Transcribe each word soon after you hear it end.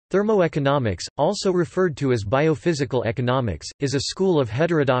Thermoeconomics, also referred to as biophysical economics, is a school of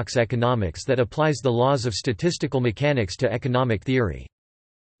heterodox economics that applies the laws of statistical mechanics to economic theory.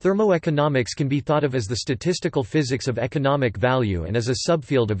 Thermoeconomics can be thought of as the statistical physics of economic value and as a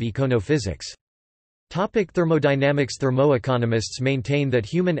subfield of econophysics. Thermodynamics. Thermoeconomists maintain that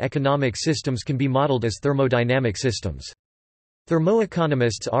human economic systems can be modeled as thermodynamic systems.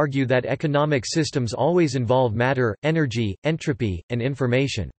 Thermoeconomists argue that economic systems always involve matter, energy, entropy, and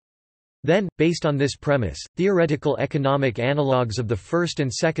information. Then, based on this premise, theoretical economic analogues of the first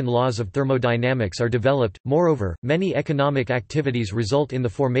and second laws of thermodynamics are developed. Moreover, many economic activities result in the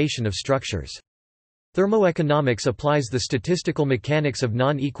formation of structures. Thermoeconomics applies the statistical mechanics of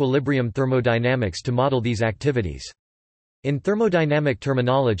non-equilibrium thermodynamics to model these activities. In thermodynamic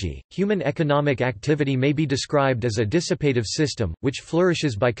terminology, human economic activity may be described as a dissipative system, which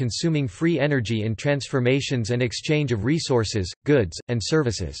flourishes by consuming free energy in transformations and exchange of resources, goods, and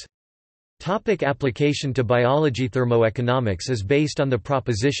services. Application to biology. Thermoeconomics is based on the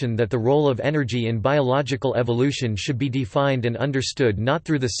proposition that the role of energy in biological evolution should be defined and understood not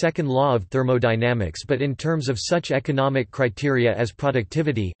through the second law of thermodynamics but in terms of such economic criteria as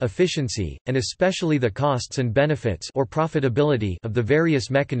productivity, efficiency, and especially the costs and benefits or profitability of the various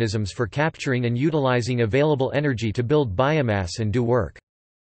mechanisms for capturing and utilizing available energy to build biomass and do work.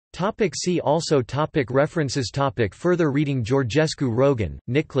 See also References. Further reading. Georgescu Rogan,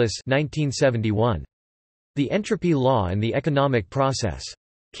 Nicholas 1971. The Entropy Law and the Economic Process.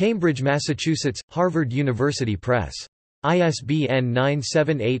 Cambridge, Massachusetts, Harvard University Press. ISBN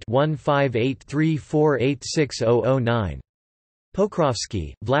 978-1583486009.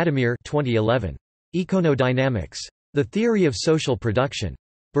 Pokrovsky, Vladimir 2011. Econodynamics. The Theory of Social Production.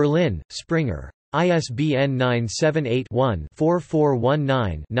 Berlin, Springer. ISBN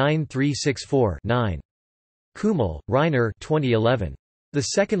 978-1-4419-9364-9. Kumel, Rainer 2011. The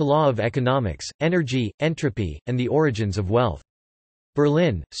Second Law of Economics, Energy, Entropy, and the Origins of Wealth.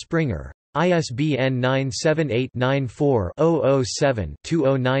 Berlin, Springer. ISBN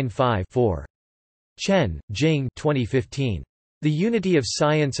 978-94-007-2095-4. Chen, Jing 2015. The Unity of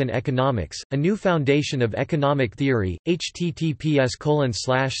Science and Economics, A New Foundation of Economic Theory,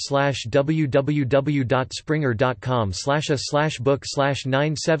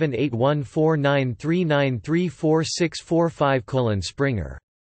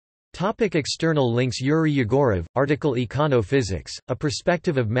 External links. Yuri Yegorov, article Econophysics, A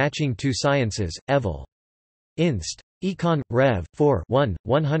Perspective of Matching Two Sciences, Evil. Inst. Econ. Rev. 4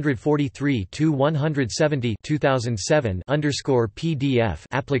 143-170 2007 _PDF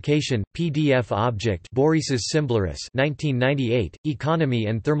application, PDF object. Borisas Simbliris 1998, Economy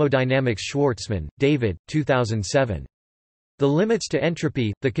and Thermodynamics. Schwartzman, David 2007. The Limits to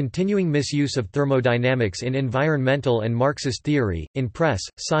Entropy, The Continuing Misuse of Thermodynamics in Environmental and Marxist Theory, in Press,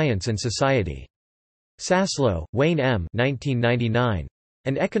 Science and Society. Saslow, Wayne M. 1999.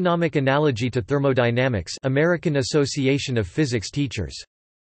 An Economic Analogy to Thermodynamics. American Association of Physics Teachers.